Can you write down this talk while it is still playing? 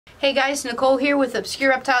Hey guys, Nicole here with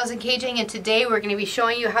Obscure Reptiles and Caging, and today we're going to be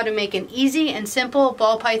showing you how to make an easy and simple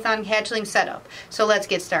ball python hatchling setup. So let's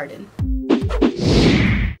get started.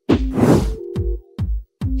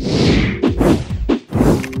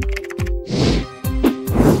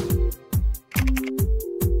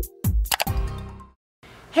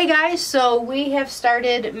 Hey guys, so we have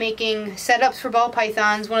started making setups for ball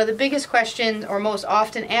pythons. One of the biggest questions, or most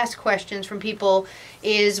often asked questions from people,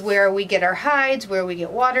 is where we get our hides, where we get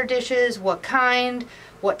water dishes, what kind,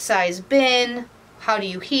 what size bin, how do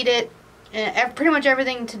you heat it, and pretty much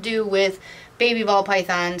everything to do with baby ball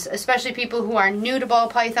pythons, especially people who are new to ball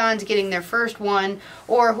pythons, getting their first one,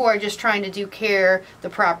 or who are just trying to do care the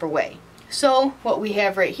proper way. So what we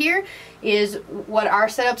have right here is what our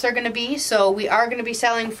setups are going to be. So we are going to be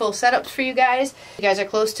selling full setups for you guys. You guys are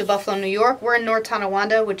close to Buffalo, New York. We're in North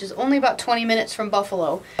Tonawanda, which is only about 20 minutes from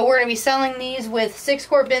Buffalo. We're going to be selling these with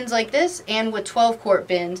 6-quart bins like this and with 12-quart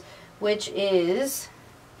bins, which is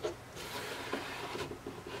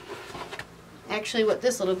actually what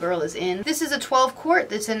this little girl is in. This is a 12-quart.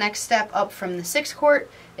 That's the next step up from the 6-quart.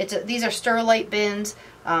 These are Sterlite bins,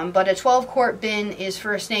 but a 12-quart bin is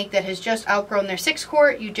for a snake that has just outgrown their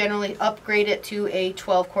 6-quart. You generally upgrade it to a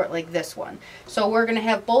 12-quart like this one. So we're going to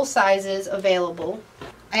have both sizes available.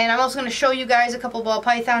 And I'm also going to show you guys a couple ball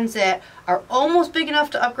pythons that are almost big enough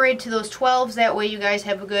to upgrade to those 12s. That way you guys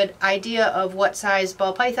have a good idea of what size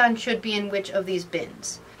ball python should be in which of these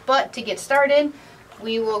bins. But to get started,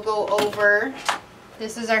 we will go over,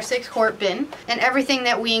 this is our 6-quart bin, and everything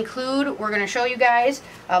that we include we're going to show you guys,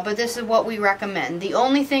 but this is what we recommend. The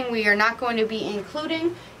only thing we are not going to be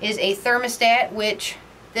including is a thermostat, which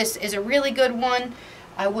this is a really good one.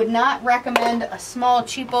 I would not recommend a small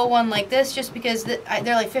cheapo one like this just because they're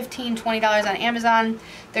like $15, $20 on Amazon.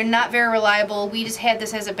 They're not very reliable. We just had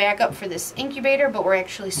this as a backup for this incubator, but we're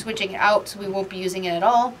actually switching it out, so we won't be using it at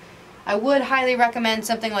all. I would highly recommend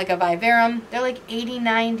something like a Vivarium. They're like $80,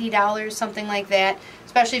 $90, something like that.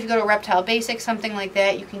 Especially if you go to Reptile Basics, something like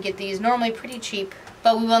that. You can get these normally pretty cheap.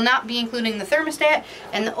 But we will not be including the thermostat.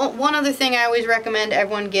 And one other thing I always recommend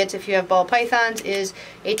everyone gets if you have ball pythons is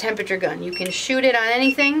a temperature gun. You can shoot it on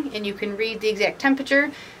anything and you can read the exact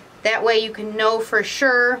temperature. That way you can know for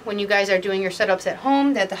sure when you guys are doing your setups at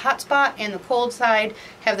home that the hot spot and the cold side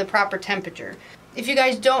have the proper temperature. If you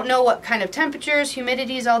guys don't know what kind of temperatures,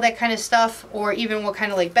 humidities, all that kind of stuff, or even what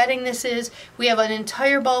kind of like bedding this is, we have an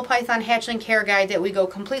entire ball python hatchling care guide that we go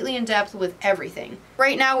completely in depth with everything.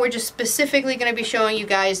 Right now we're just specifically going to be showing you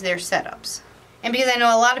guys their setups. And because I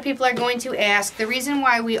know a lot of people are going to ask, the reason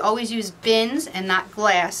why we always use bins and not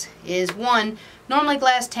glass is, one, normally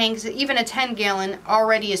glass tanks, even a 10-gallon,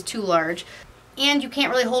 already is too large, and you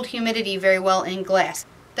can't really hold humidity very well in glass.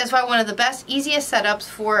 That's why one of the best, easiest setups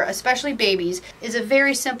for especially babies is a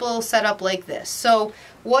very simple setup like this. So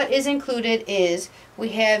what is included is we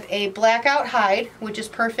have a blackout hide, which is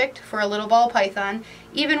perfect for a little ball python.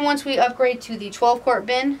 Even once we upgrade to the 12-quart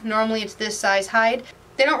bin, normally it's this size hide.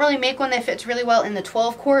 They don't really make one that fits really well in the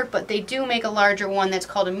 12-quart, but they do make a larger one that's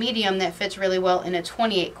called a medium that fits really well in a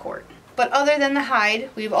 28-quart. But other than the hide,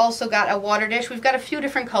 we've also got a water dish. We've got a few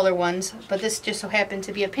different color ones, but this just so happened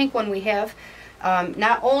to be a pink one we have.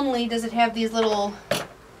 Not only does it have these little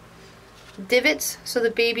divots so the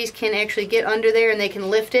babies can actually get under there and they can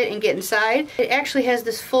lift it and get inside, it actually has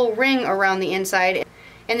this full ring around the inside,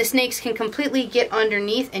 and the snakes can completely get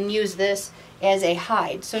underneath and use this as a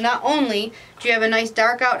hide. So not only do you have a nice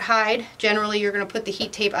dark out hide, generally you're going to put the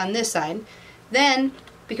heat tape on this side, then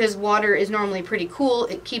because water is normally pretty cool,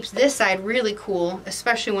 it keeps this side really cool,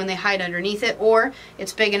 especially when they hide underneath it, or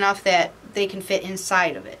it's big enough that they can fit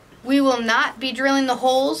inside of it. We will not be drilling the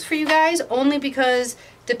holes for you guys, only because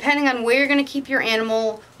depending on where you're going to keep your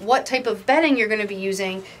animal, what type of bedding you're going to be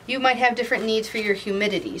using, you might have different needs for your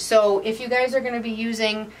humidity. So if you guys are going to be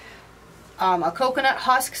using a coconut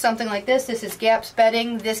husk, something like this is GAPS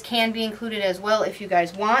bedding. This can be included as well if you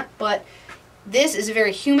guys want, but this is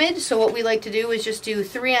very humid, so what we like to do is just do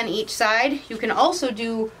 3 on each side. You can also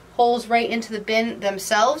do holes right into the bin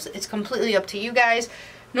themselves. It's completely up to you guys.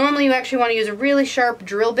 Normally you actually want to use a really sharp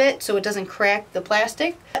drill bit so it doesn't crack the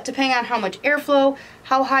plastic. Depending on how much airflow,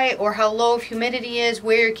 how high or how low of humidity is,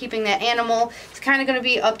 where you're keeping that animal, it's kind of going to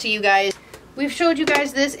be up to you guys. We've showed you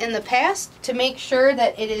guys this in the past to make sure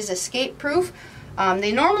that it is escape proof.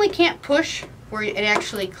 They normally can't push where it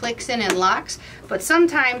actually clicks in and locks, but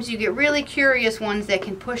sometimes you get really curious ones that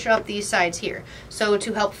can push up these sides here. So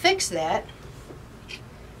to help fix that,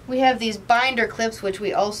 we have these binder clips, which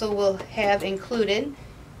we also will have included.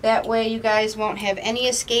 That way you guys won't have any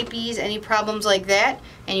escapees, any problems like that,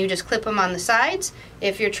 and you just clip them on the sides.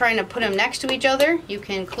 If you're trying to put them next to each other, you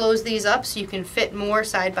can close these up so you can fit more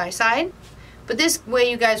side by side. But this way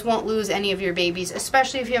you guys won't lose any of your babies,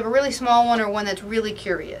 especially if you have a really small one or one that's really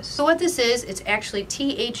curious. So what this is, it's actually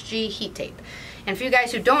THG heat tape. And for you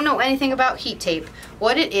guys who don't know anything about heat tape,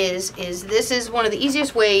 what it is this is one of the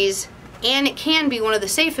easiest ways, and it can be one of the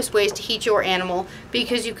safest ways to heat your animal,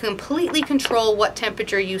 because you completely control what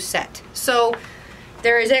temperature you set. So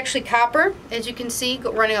there is actually copper, as you can see,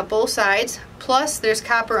 running up both sides, plus there's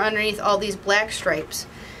copper underneath all these black stripes.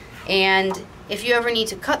 And if you ever need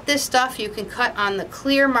to cut this stuff, you can cut on the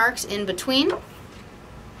clear marks in between.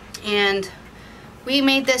 And we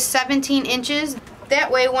made this 17 inches.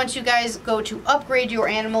 That way, once you guys go to upgrade your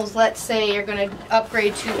animals, let's say you're going to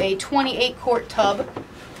upgrade to a 28 quart tub.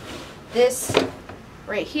 This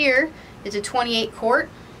right here is a 28 quart.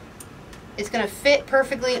 It's going to fit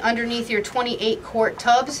perfectly underneath your 28 quart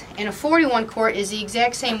tubs, and a 41 quart is the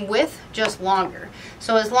exact same width, just longer.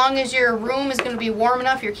 So as long as your room is going to be warm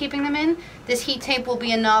enough you're keeping them in, this heat tape will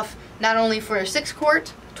be enough not only for a 6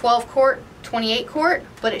 quart, 12 quart, 28 quart,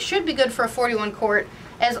 but it should be good for a 41 quart,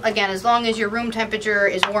 as long as your room temperature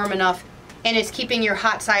is warm enough and it's keeping your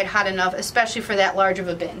hot side hot enough, especially for that large of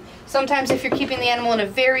a bin. Sometimes if you're keeping the animal in a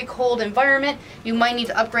very cold environment, you might need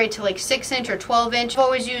to upgrade to like 6-inch or 12-inch. I've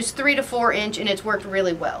always used 3 to 4-inch, and it's worked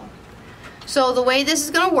really well. So the way this is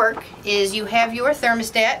going to work is you have your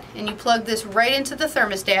thermostat, and you plug this right into the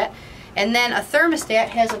thermostat, and then a thermostat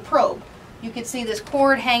has a probe. You can see this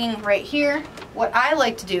cord hanging right here. What I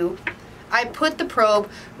like to do, I put the probe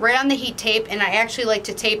right on the heat tape, and I actually like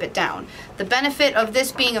to tape it down. The benefit of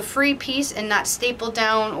this being a free piece and not stapled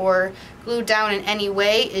down or glued down in any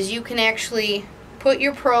way is you can actually put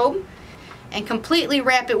your probe and completely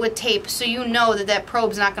wrap it with tape so you know that that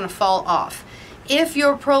probe's not going to fall off. If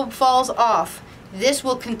your probe falls off, this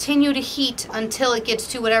will continue to heat until it gets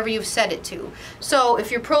to whatever you've set it to. So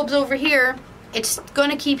if your probe's over here, it's going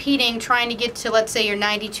to keep heating, trying to get to, let's say, your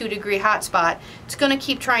 92-degree hot spot. It's going to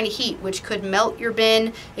keep trying to heat, which could melt your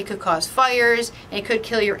bin, it could cause fires, and it could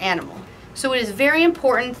kill your animal. So it is very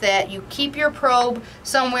important that you keep your probe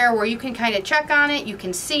somewhere where you can kind of check on it, you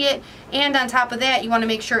can see it, and on top of that, you want to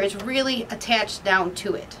make sure it's really attached down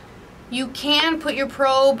to it. You can put your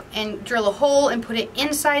probe and drill a hole and put it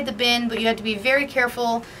inside the bin, but you have to be very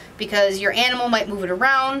careful because your animal might move it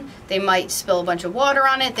around, they might spill a bunch of water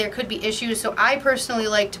on it, there could be issues. So I personally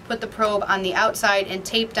like to put the probe on the outside and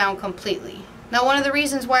tape down completely. Now, one of the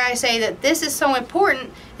reasons why I say that this is so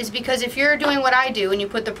important is because if you're doing what I do and you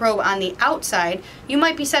put the probe on the outside, you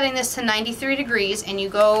might be setting this to 93 degrees and you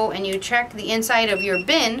go and you check the inside of your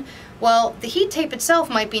bin. Well, the heat tape itself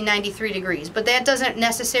might be 93 degrees, but that doesn't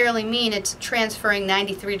necessarily mean it's transferring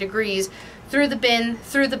 93 degrees through the bin,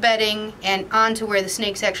 through the bedding, and onto where the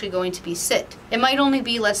snake's actually going to be sit. It might only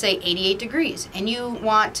be, let's say, 88 degrees, and you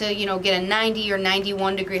want to, get a 90 or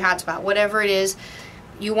 91 degree hotspot, whatever it is.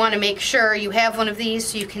 You want to make sure you have one of these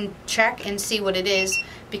so you can check and see what it is,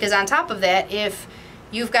 because on top of that, if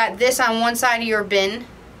you've got this on one side of your bin,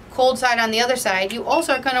 cold side on the other side, you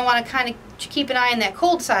also are going to want to kind of keep an eye on that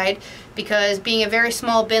cold side, because being a very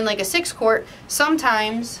small bin like a 6 quart,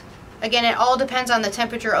 sometimes, again, it all depends on the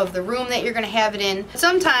temperature of the room that you're going to have it in.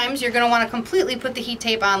 Sometimes you're going to want to completely put the heat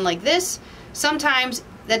tape on like this. Sometimes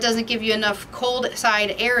that doesn't give you enough cold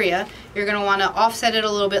side area. You're going to want to offset it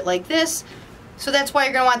a little bit like this. So that's why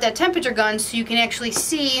you're going to want that temperature gun so you can actually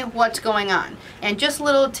see what's going on. And just a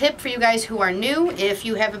little tip for you guys who are new, if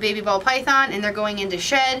you have a baby ball python and they're going into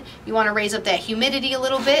shed, you want to raise up that humidity a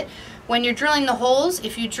little bit. When you're drilling the holes,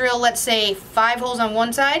 if you drill, let's say, 5 holes on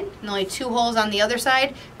one side and only 2 holes on the other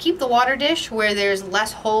side, keep the water dish where there's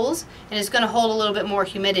less holes, and it's going to hold a little bit more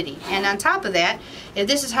humidity. And on top of that, if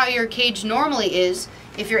this is how your cage normally is,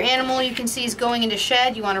 if your animal you can see is going into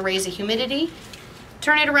shed, you want to raise the humidity.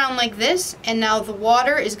 Turn it around like this, and now the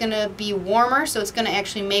water is going to be warmer, so it's going to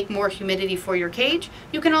actually make more humidity for your cage.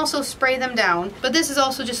 You can also spray them down, but this is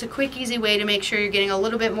also just a quick, easy way to make sure you're getting a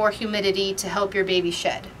little bit more humidity to help your baby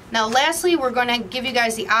shed. Now lastly, we're going to give you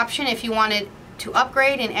guys the option if you wanted to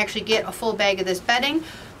upgrade and actually get a full bag of this bedding.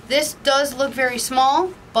 This does look very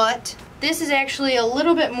small, but this is actually a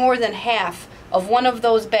little bit more than half of one of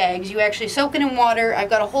those bags. You actually soak it in water. I've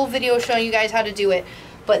got a whole video showing you guys how to do it.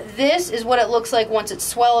 But this is what it looks like once it's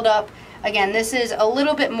swelled up. Again, this is a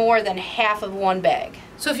little bit more than half of one bag.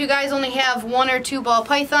 So if you guys only have 1 or 2 ball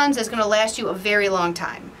pythons, that's going to last you a very long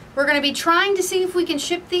time. We're going to be trying to see if we can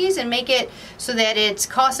ship these and make it so that it's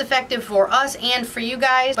cost effective for us and for you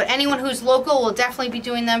guys. But anyone who's local will definitely be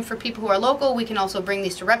doing them. For people who are local, we can also bring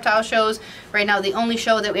these to reptile shows. Right now the only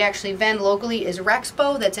show that we actually vend locally is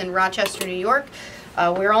Rexpo, that's in Rochester, New York.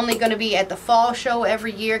 We're only going to be at the fall show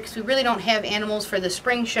every year because we really don't have animals for the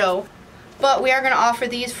spring show. But we are going to offer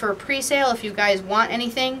these for pre-sale. If you guys want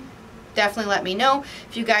anything, definitely let me know.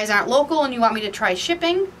 If you guys aren't local and you want me to try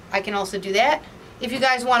shipping, I can also do that. If you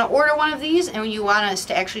guys want to order one of these and you want us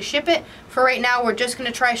to actually ship it, for right now we're just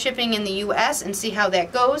going to try shipping in the US and see how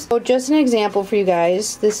that goes. So just an example for you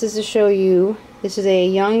guys, this is to show you, this is a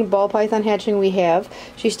young ball python hatchling we have.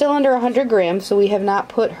 She's still under 100 grams, so we have not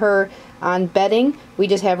put her on bedding. We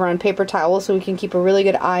just have her on paper towels so we can keep a really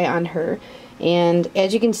good eye on her. And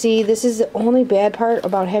as you can see, this is the only bad part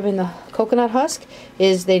about having the coconut husk,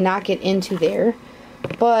 is they knock it into there.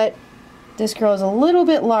 But this girl is a little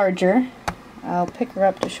bit larger. I'll pick her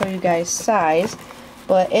up to show you guys size.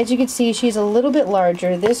 But as you can see, she's a little bit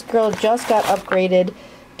larger. This girl just got upgraded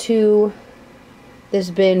to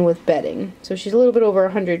this bin with bedding. So she's a little bit over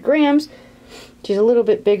 100 grams. She's a little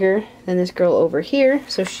bit bigger than this girl over here.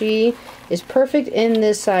 So she is perfect in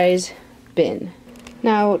this size bin.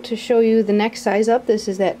 Now to show you the next size up, this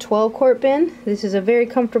is that 12 quart bin. This is a very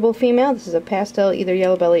comfortable female. This is a pastel, either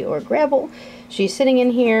yellow belly or gravel. She's sitting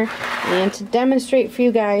in here, and to demonstrate for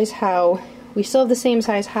you guys how we still have the same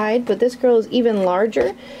size hide, but this girl is even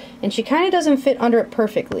larger, and she kind of doesn't fit under it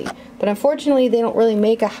perfectly. But unfortunately, they don't really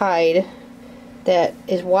make a hide that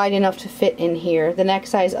is wide enough to fit in here. The next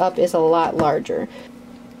size up is a lot larger.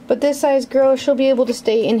 But this size girl, she'll be able to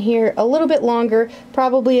stay in here a little bit longer,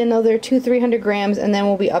 probably another 200-300 grams, and then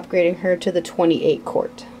we'll be upgrading her to the 28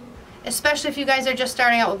 quart. Especially if you guys are just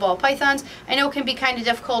starting out with ball pythons, I know it can be kind of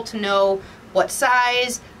difficult to know what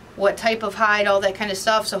size, what type of hide, all that kind of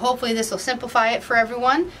stuff. So hopefully this will simplify it for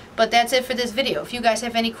everyone. But that's it for this video. If you guys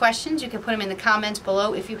have any questions, you can put them in the comments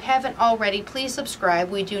below. If you haven't already, please subscribe.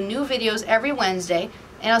 We do new videos every Wednesday,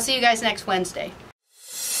 and I'll see you guys next Wednesday.